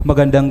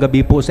Magandang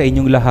gabi po sa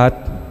inyong lahat,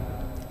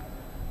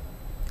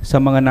 sa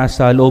mga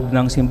nasa loob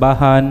ng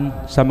simbahan,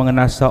 sa mga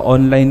nasa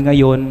online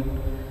ngayon,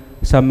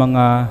 sa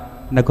mga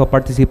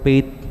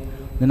nagpa-participate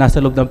na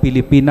nasa loob ng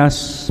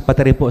Pilipinas,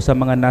 pati rin po sa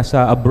mga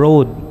nasa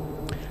abroad.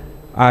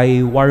 I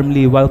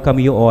warmly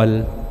welcome you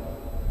all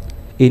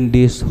in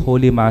this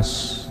Holy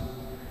Mass.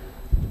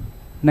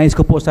 Nais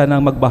ko po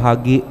sanang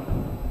magbahagi.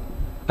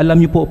 Alam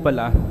niyo po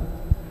pala,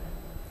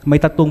 may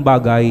tatlong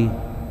bagay.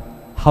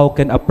 How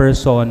can a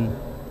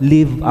person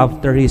live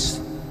after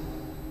his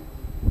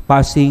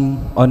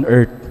passing on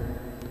earth?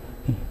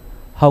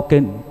 How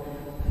can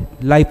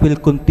life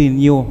will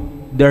continue?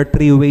 There are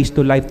three ways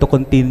to life to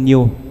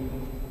continue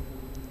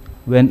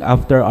when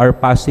after our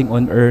passing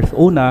on earth.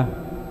 Una,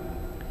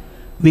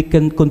 we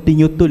can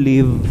continue to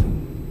live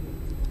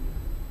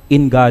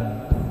in God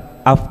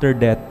after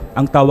death.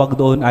 Ang tawag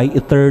doon ay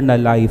eternal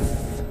life.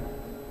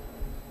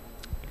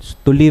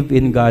 To live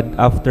in God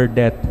after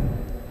death.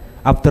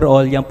 After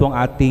all, yan po ang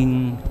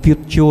ating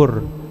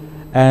future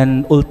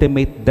and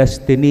ultimate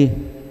destiny,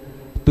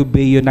 to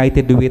be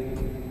united with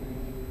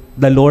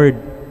the Lord.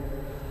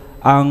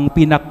 Ang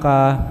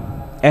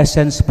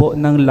pinaka-essence po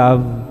ng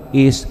love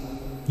is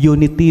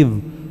unitive.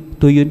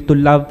 To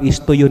love is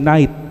to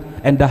unite.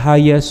 And the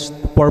highest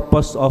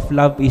purpose of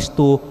love is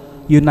to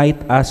unite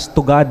us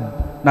to God,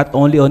 not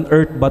only on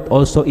earth but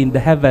also in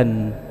the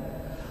heaven.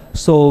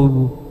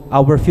 So,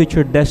 our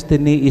future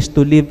destiny is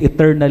to live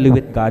eternally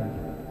with God.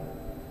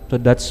 So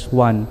that's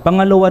one.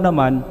 Pangalawa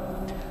naman,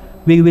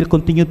 we will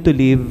continue to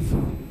live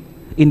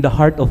in the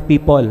heart of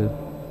people.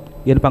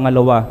 Yan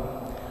pangalawa.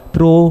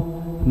 Through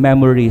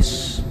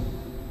memories.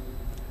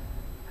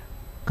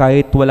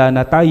 Kahit wala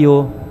na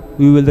tayo,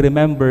 we will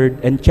remember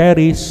and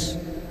cherish,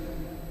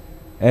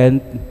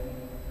 and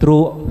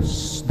through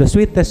the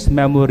sweetest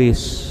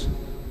memories,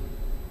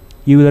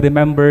 you will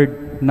remember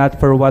not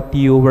for what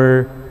you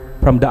were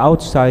from the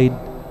outside,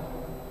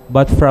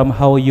 but from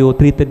how you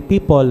treated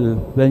people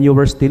when you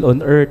were still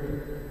on earth.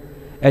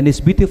 And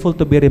it's beautiful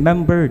to be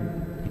remembered.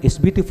 It's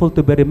beautiful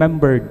to be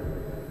remembered.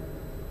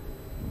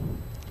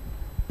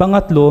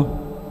 Pangatlo,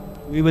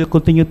 we will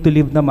continue to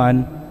live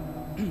naman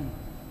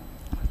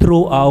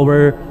through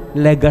our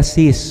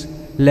legacies.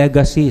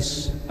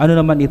 Legacies. Ano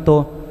naman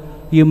ito?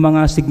 Yung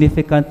mga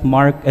significant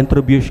mark and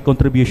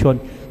contribution.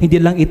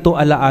 Hindi lang ito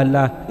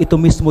alaala. Ito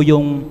mismo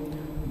yung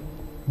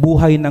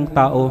buhay ng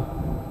tao.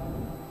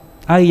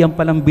 Ay, yan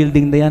palang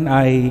building na yan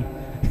ay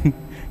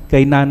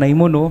kay nanay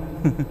mo, no?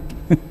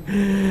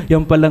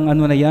 Yan palang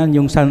ano na yan,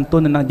 yung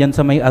santo na nandyan sa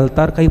may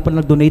altar, kayo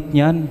palang donate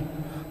niyan.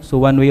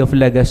 So, one way of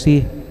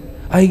legacy.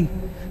 Ay,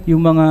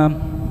 yung mga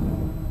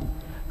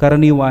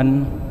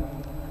karaniwan,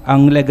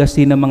 ang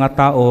legacy ng mga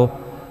tao,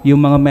 yung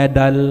mga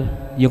medal,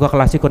 yung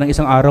kaklase ko ng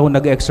isang araw,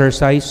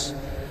 nag-exercise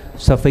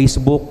sa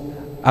Facebook,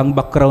 ang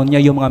background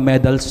niya, yung mga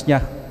medals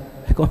niya,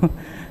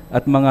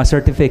 at mga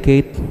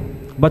certificate.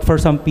 But for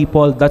some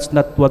people, that's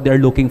not what they're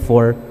looking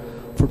for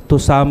to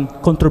some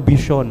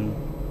contribution.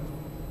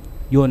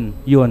 Yun,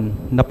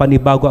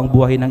 napanibago ang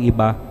buhay ng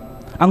iba.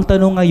 Ang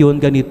tanong ngayon,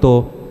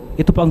 ganito,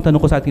 ito po ang tanong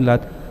ko sa ating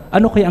lahat,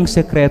 ano kaya ang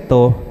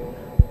sekreto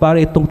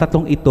para itong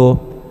tatlong ito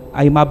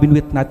ay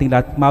mabinwit nating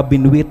lahat,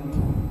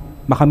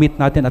 makamit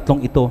natin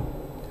atlong ito.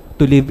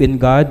 To live in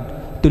God,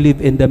 to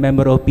live in the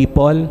memory of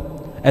people,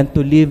 and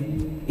to live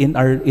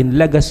in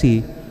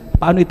legacy.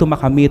 Paano ito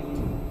makamit?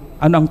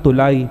 Ano ang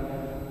tulay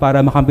para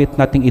makamit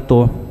natin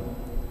ito?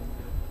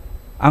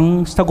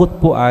 Ang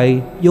sagot po ay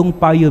yung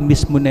payo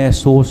mismo ni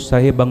Jesus sa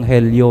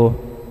Ebanghelyo.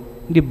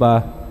 Di ba?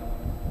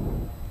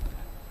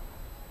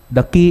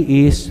 The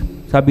key is,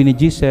 sabi ni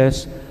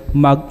Jesus,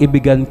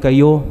 mag-ibigan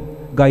kayo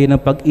gaya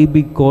ng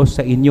pag-ibig ko sa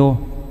inyo.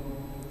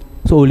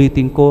 So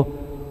ulitin ko,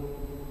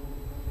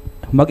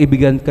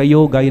 mag-ibigan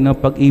kayo gaya ng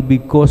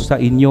pag-ibig ko sa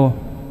inyo.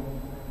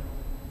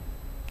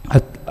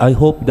 At I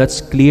hope that's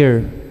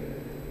clear.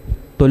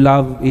 To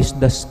love is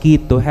the key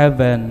to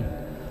heaven.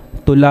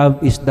 To love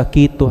is the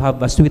key to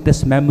have a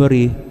sweetest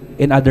memory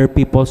in other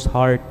people's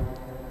heart.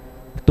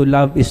 To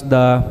love is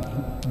the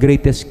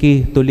greatest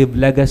key to leave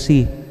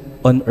legacy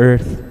on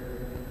earth.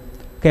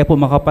 Kaya po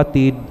mga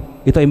kapatid,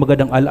 ito ay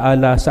magandang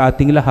alaala sa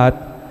ating lahat.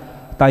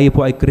 Tayo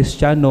po ay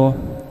Kristiyano,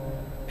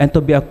 and to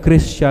be a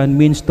Christian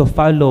means to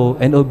follow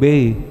and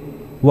obey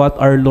what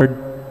our Lord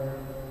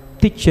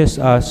teaches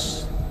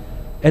us.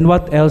 And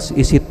what else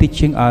is He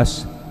teaching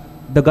us?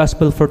 The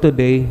gospel for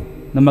today,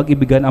 na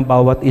mag-ibigan ang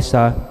bawat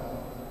isa,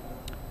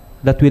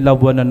 that we love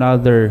one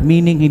another,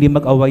 meaning hindi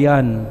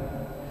mag-awayan,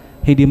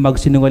 hindi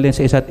magsinungaling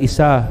sa isa't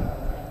isa,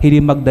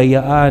 hindi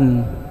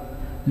magdayaan.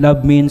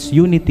 Love means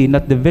unity,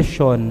 not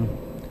division.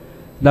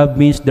 Love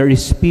means there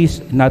is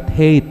peace, not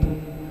hate.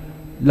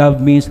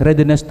 Love means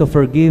readiness to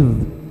forgive,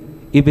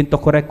 even to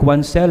correct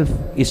oneself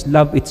is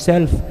love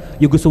itself.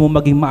 Yung gusto mo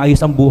maging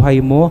maayos ang buhay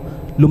mo,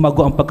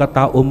 lumago ang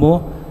pagkatao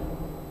mo,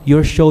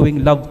 you're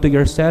showing love to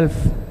yourself.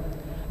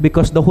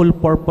 Because the whole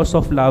purpose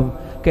of love,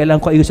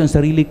 kailangan ko ayos ang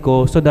sarili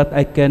ko so that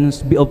I can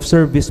be of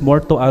service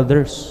more to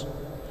others.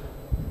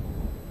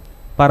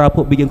 Para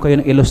po bigyan ko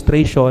kayo ng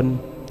illustration,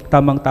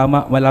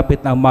 tamang-tama,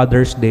 malapit na ang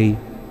Mother's Day.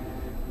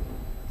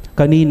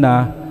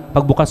 Kanina,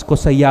 pagbukas ko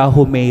sa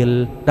Yahoo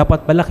Mail,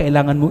 dapat pala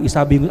kailangan mo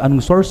isabi yung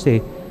anong source eh.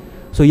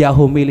 So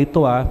Yahoo Mail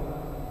ito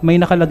may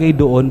nakalagay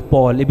doon,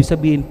 Paul. Ibig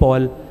sabihin,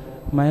 Paul,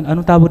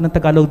 anong tawag ng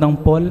Tagalog ng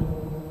Paul?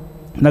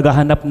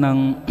 Naghahanap ng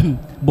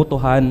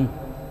butuhan.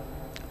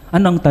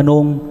 Anong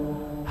tanong?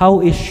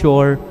 How is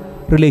your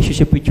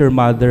relationship with your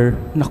mother?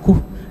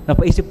 Naku,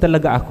 napaisip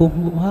talaga ako.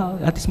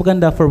 Wow, at least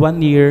maganda for 1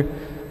 year.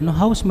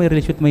 How's my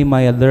relationship with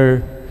my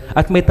mother?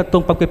 At may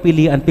tatlong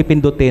pagpipilian,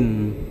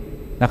 pipindutin.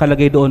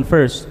 Nakalagay doon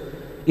first,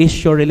 is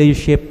your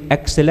relationship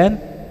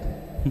excellent?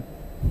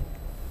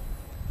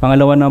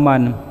 Pangalawa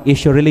naman,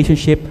 is your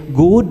relationship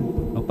good?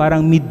 O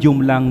parang medium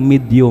lang,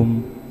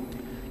 medium.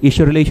 Is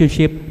your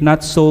relationship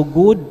not so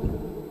good?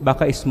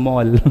 Baka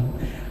small.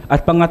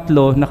 At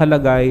pangatlo,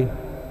 nakalagay,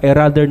 I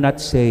rather not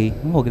say.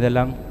 Huwag na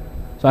lang.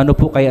 So ano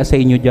po kaya sa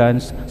inyo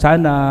dyan?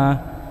 Sana,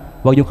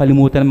 huwag yung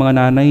kalimutan ng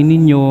mga nanay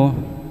ninyo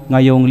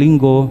ngayong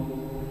linggo.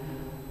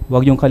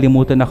 Huwag yung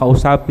kalimutan na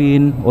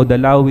kausapin o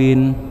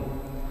dalawin.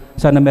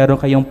 Sana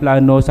meron kayong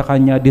plano sa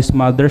kanya this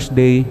Mother's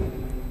Day.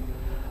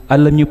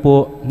 Alam niyo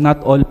po,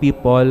 not all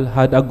people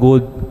had a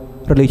good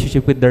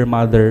relationship with their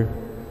mother.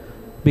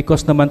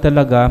 Because naman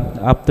talaga,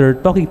 after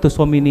talking to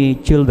so many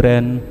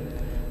children,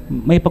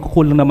 may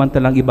pagkukulang naman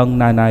talang ibang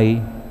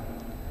nanay.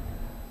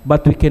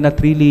 But we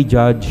cannot really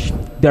judge.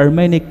 There are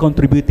many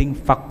contributing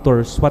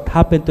factors. What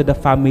happened to the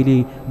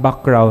family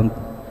background?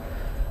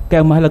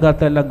 Kaya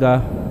mahalaga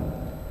talaga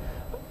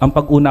ang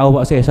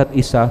pag-unawa sa isa't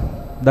isa.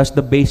 That's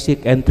the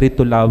basic entry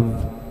to love.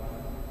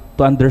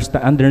 To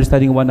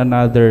understanding one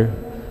another.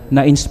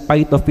 Na in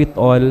spite of it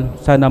all,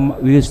 sana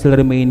we will still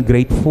remain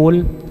grateful,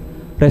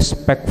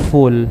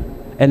 respectful,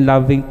 and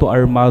loving to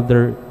our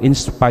mother in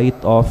spite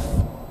of.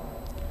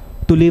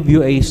 To leave you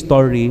a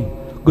story,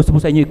 gusto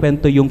mo sa inyo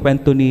ikwento yung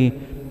kwento ni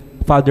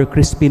Father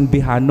Crispin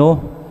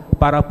Bihano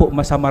para po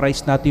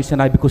masummarize natin yung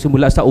sinabi ko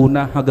simula sa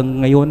una hanggang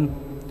ngayon.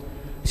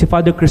 Si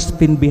Father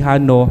Crispin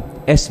Bihano,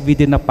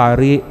 SVD na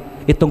pari,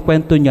 itong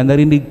kwento niya,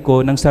 narinig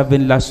ko ng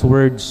 7 last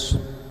words.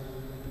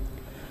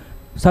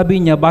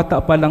 Sabi niya, bata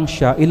pa lang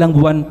siya, ilang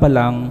buwan pa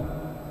lang,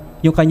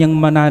 yung kanyang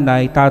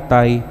mananay,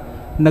 tatay,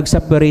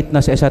 nag-separate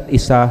na sa isa't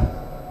isa.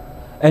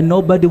 And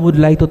nobody would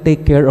like to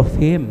take care of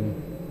him.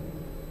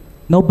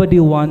 Nobody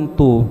want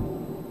to.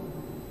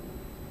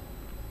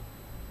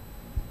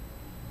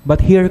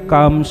 But here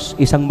comes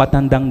isang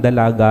matandang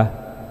dalaga.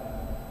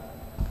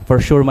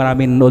 For sure,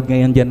 maraming nanood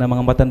ngayon dyan ng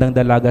mga matandang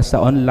dalaga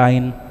sa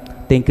online.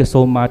 Thank you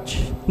so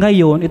much.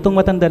 Ngayon, itong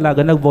matandang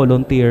dalaga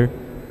nag-volunteer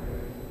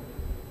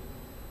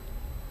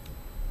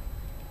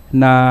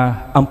na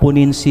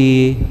ampunin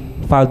si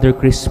Father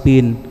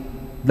Crispin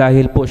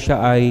dahil po siya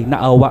ay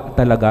naawa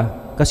talaga.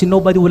 Kasi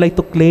nobody would like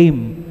to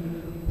claim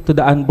to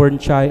the unborn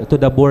child,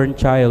 to the born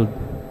child.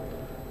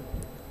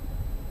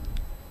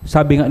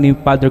 Sabi nga ni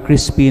Father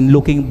Crispin,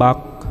 looking back,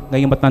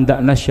 ngayong matanda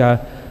na siya,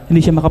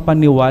 hindi siya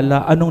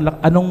makapaniwala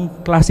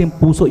anong klaseng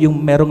puso yung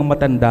merong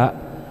matanda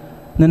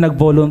na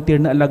nag-volunteer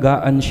na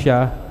alagaan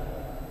siya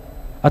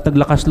at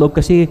naglakas loob.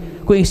 Kasi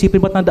kung isipin,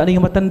 matanda na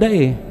yung matanda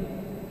eh.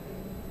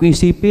 Kung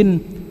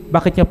isipin,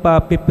 bakit niya pa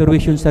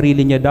pipiruwish yung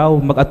sarili niya daw,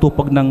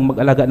 mag-atupag ng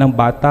mag-alaga ng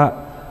bata.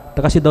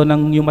 Kasi daw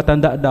yung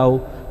matanda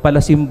daw, pala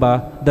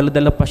simba,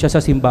 dala-dala pa siya sa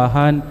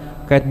simbahan,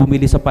 kahit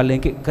bumili sa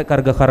palengke,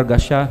 karga-karga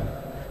siya.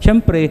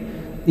 Siyempre,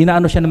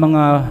 inaano siya ng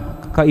mga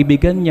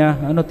kaibigan niya,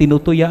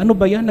 tinutuya, ano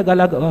ba yan,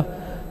 nag-alaga,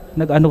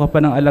 nag-ano ka pa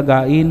ng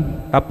alagain.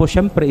 Tapos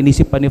siyempre,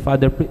 inisip pa ni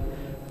Father,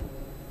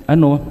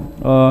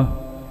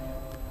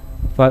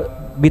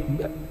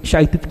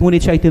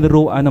 ngunit siya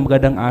itinuruan ng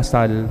magandang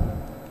asal.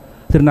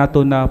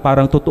 Trinato na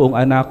parang totoong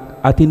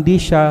anak at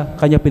hindi siya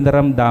kanya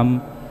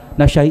pinaramdam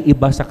na siya ay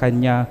iba sa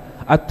kanya.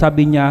 At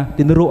sabi niya,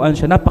 tinuruan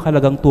siya,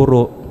 napakalagang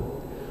turo.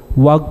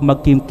 Huwag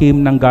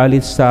magkimkim ng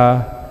galit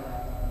sa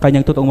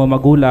kanyang totoong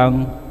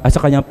magulang at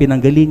sa kanyang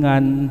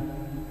pinanggalingan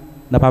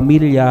na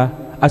pamilya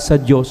at sa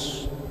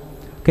Diyos.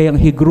 Kaya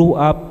he grew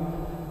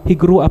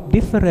up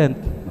different.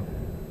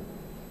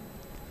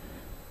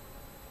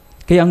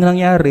 Kaya ang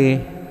nangyari,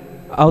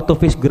 out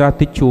of his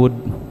gratitude,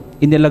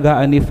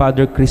 inilagaan ni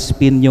Father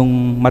Crispin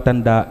yung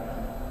matanda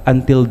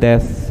until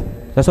death.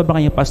 Sa sobrang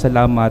kanyang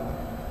pasalamat.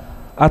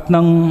 At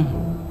nang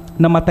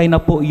namatay na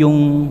po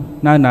yung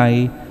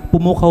nanay,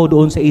 pumukaw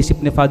doon sa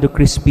isip ni Father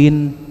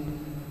Crispin,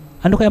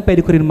 ano kaya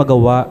pwede ko rin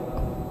magawa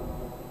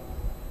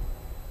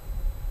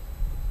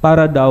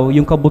para daw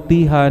yung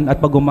kabutihan at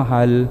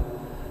pagmamahal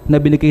na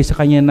binigay sa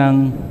kanya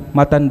ng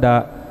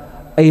matanda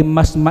ay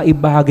mas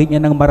maibahagi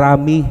niya ng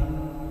marami.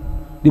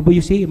 Di ba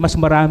you see? Mas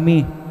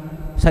marami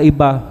sa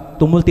iba,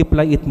 to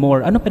multiply it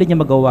more. Ano pwede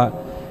niya magawa?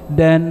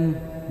 Then,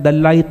 the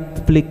light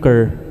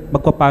flicker,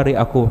 magpapari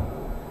ako.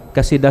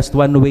 Kasi that's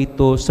one way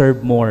to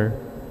serve more.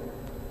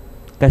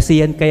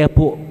 Kasi yan kaya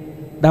po,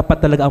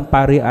 dapat talaga ang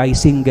pari ay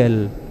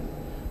single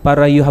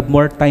para you have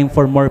more time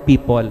for more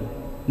people,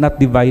 not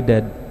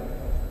divided.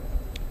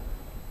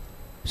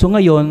 So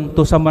ngayon,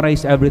 to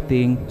summarize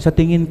everything, sa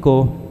tingin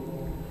ko,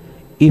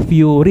 if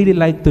you really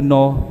like to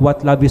know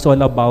what love is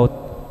all about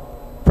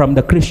from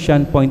the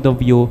Christian point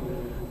of view,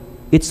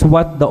 it's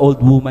what the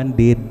old woman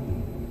did.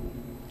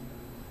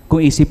 Kung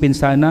isipin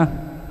sana,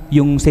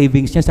 yung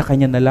savings niya sa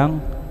kanya na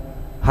lang,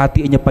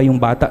 hatiin niya pa yung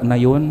bata na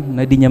yun,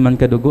 na di niya man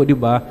kadugo, di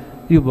ba?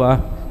 Di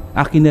ba?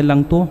 Akin na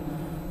lang to.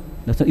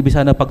 Ibig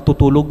sana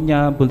pagtutulog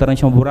niya, punta rin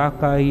siyang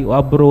Boracay o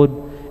abroad,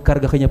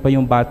 karga kanya pa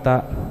yung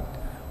bata.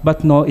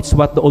 But no, it's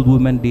what the old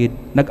woman did.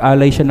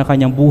 Nag-alay siya ng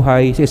kanyang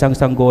buhay sa isang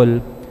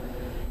sanggol.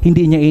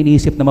 Hindi niya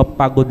iniisip na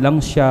mapagod lang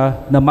siya,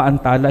 na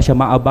maantala siya,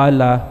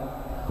 maabala,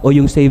 o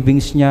yung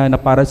savings niya na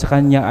para sa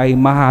kanya ay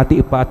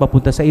mahati pa at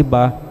papunta sa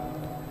iba.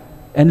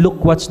 And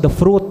look what's the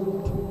fruit.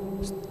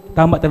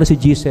 Tama talaga si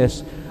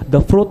Jesus.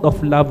 The fruit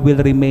of love will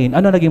remain.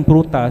 Ano naging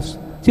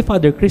prutas? Si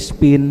Father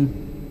Crispin.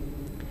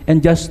 And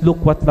just look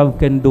what love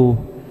can do.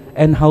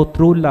 And how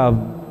true love,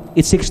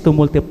 it seeks to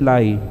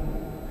multiply.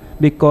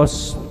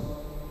 Because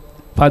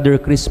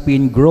Father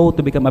Crispin grew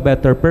to become a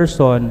better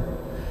person,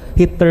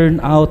 he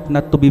turned out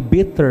not to be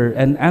bitter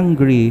and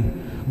angry,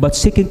 but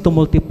seeking to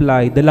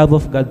multiply the love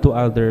of God to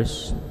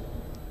others.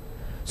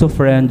 So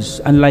friends,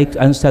 unlike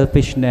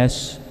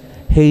unselfishness,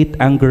 hate,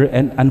 anger,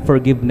 and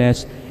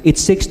unforgiveness, it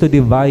seeks to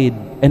divide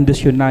and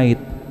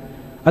disunite.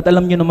 At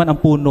alam niyo naman ang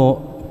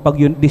puno, pag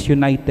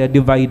disunited,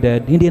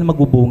 divided, hindi yan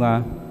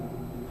magbubunga.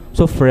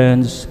 So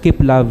friends, keep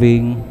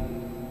loving.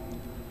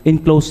 In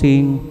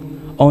closing,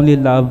 only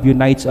love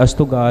unites us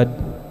to God.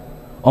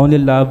 Only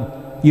love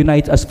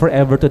unites us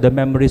forever to the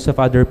memories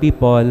of other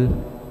people,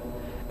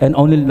 and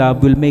only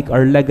love will make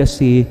our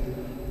legacy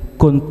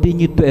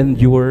continue to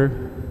endure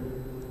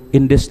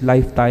in this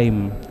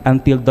lifetime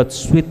until that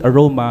sweet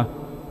aroma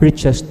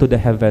reaches to the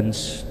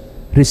heavens,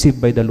 received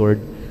by the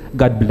Lord.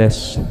 God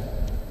bless.